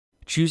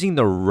Choosing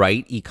the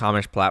right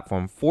e-commerce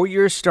platform for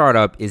your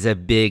startup is a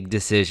big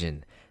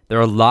decision. There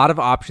are a lot of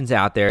options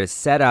out there to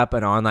set up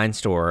an online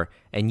store,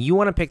 and you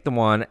want to pick the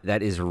one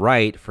that is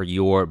right for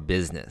your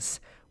business.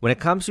 When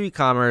it comes to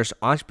e-commerce,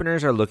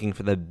 entrepreneurs are looking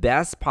for the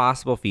best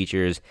possible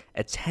features,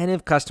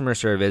 attentive customer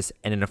service,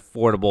 and an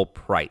affordable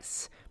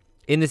price.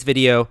 In this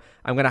video,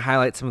 I'm going to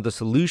highlight some of the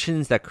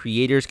solutions that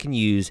creators can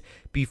use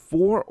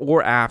before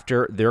or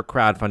after their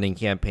crowdfunding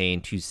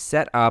campaign to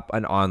set up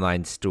an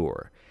online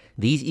store.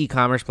 These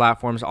e-commerce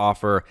platforms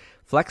offer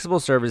flexible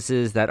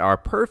services that are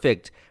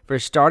perfect for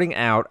starting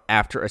out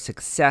after a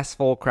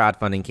successful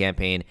crowdfunding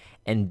campaign,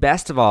 and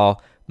best of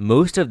all,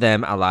 most of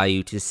them allow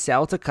you to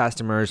sell to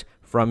customers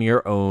from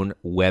your own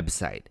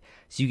website,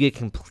 so you get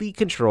complete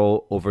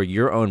control over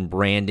your own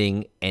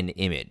branding and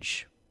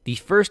image. The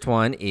first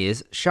one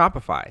is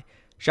Shopify.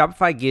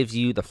 Shopify gives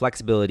you the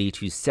flexibility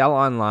to sell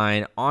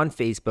online, on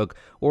Facebook,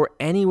 or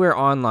anywhere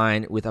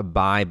online with a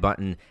buy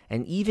button,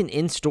 and even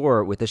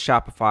in-store with a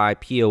Shopify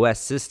POS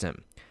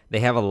system.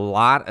 They have a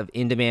lot of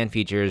in-demand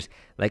features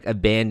like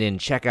abandoned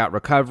checkout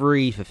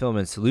recovery,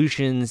 fulfillment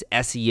solutions,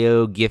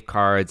 SEO, gift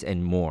cards,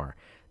 and more.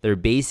 Their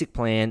basic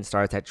plan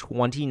starts at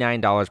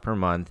 $29 per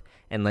month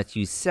and lets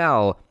you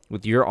sell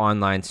with your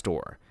online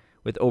store.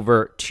 With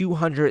over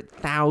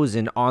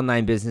 200,000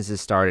 online businesses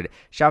started,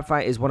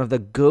 Shopify is one of the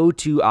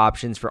go-to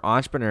options for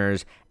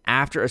entrepreneurs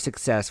after a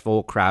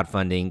successful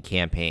crowdfunding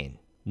campaign.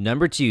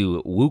 Number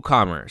 2,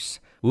 WooCommerce.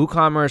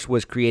 WooCommerce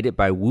was created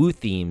by Woo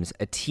Themes,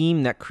 a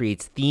team that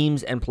creates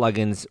themes and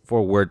plugins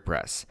for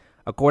WordPress.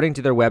 According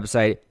to their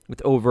website,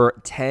 with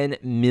over 10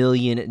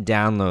 million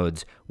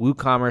downloads,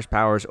 WooCommerce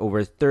powers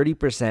over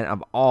 30%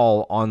 of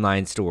all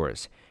online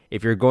stores.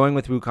 If you're going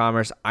with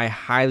WooCommerce, I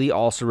highly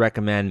also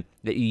recommend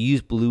that you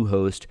use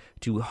Bluehost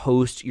to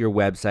host your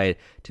website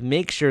to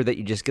make sure that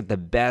you just get the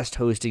best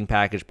hosting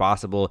package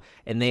possible,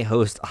 and they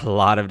host a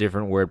lot of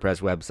different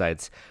WordPress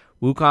websites.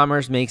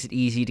 WooCommerce makes it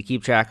easy to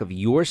keep track of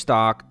your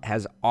stock,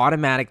 has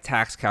automatic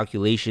tax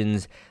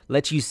calculations,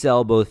 lets you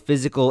sell both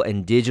physical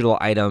and digital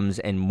items,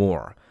 and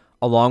more.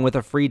 Along with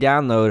a free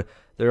download,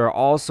 there are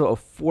also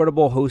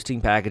affordable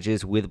hosting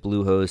packages with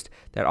Bluehost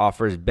that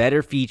offers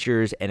better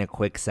features and a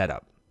quick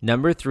setup.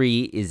 Number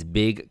 3 is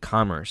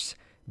BigCommerce.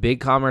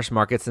 BigCommerce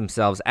markets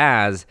themselves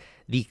as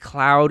the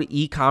cloud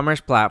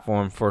e-commerce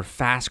platform for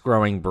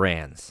fast-growing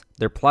brands.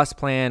 Their Plus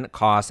plan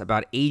costs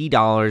about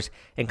 $80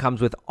 and comes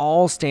with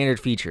all standard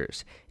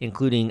features,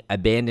 including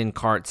abandoned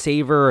cart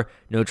saver,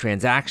 no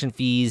transaction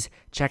fees,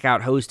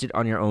 checkout hosted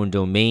on your own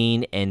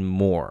domain, and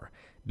more.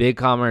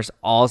 BigCommerce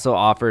also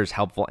offers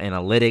helpful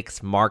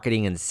analytics,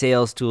 marketing, and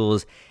sales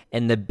tools,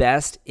 and the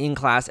best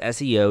in-class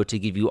SEO to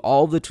give you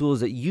all the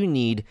tools that you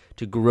need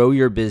to grow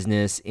your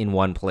business in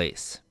one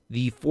place.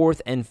 The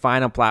fourth and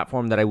final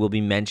platform that I will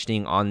be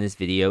mentioning on this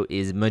video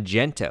is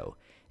Magento.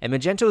 And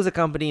Magento is a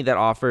company that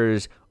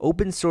offers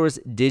open source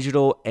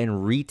digital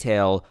and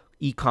retail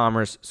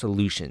e-commerce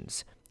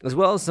solutions, as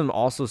well as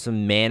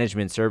some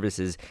management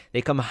services.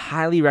 They come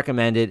highly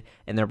recommended,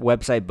 and their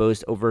website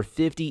boasts over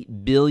 50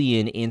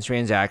 billion in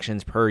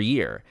transactions per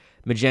year.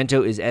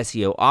 Magento is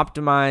SEO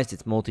optimized,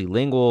 it's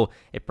multilingual,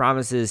 it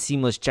promises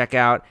seamless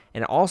checkout,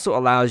 and it also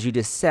allows you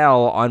to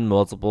sell on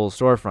multiple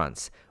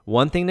storefronts.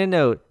 One thing to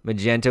note,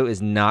 Magento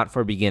is not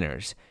for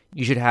beginners.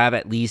 You should have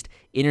at least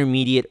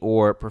intermediate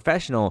or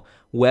professional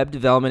web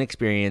development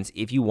experience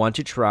if you want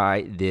to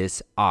try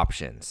these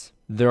options.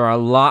 There are a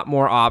lot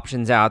more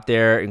options out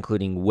there,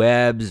 including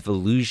Webs,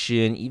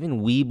 Volution,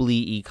 even Weebly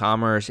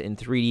e-commerce, and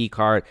 3D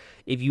Cart.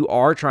 If you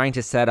are trying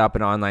to set up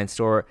an online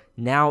store,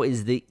 now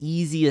is the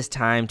easiest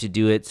time to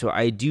do it, so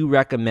I do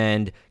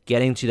recommend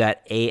getting to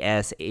that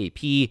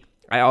ASAP.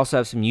 I also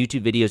have some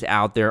YouTube videos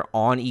out there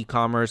on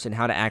e-commerce and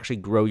how to actually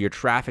grow your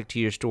traffic to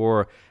your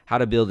store, how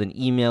to build an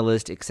email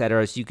list,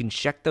 etc. So you can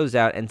check those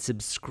out and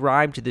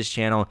subscribe to this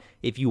channel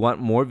if you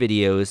want more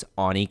videos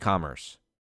on e-commerce.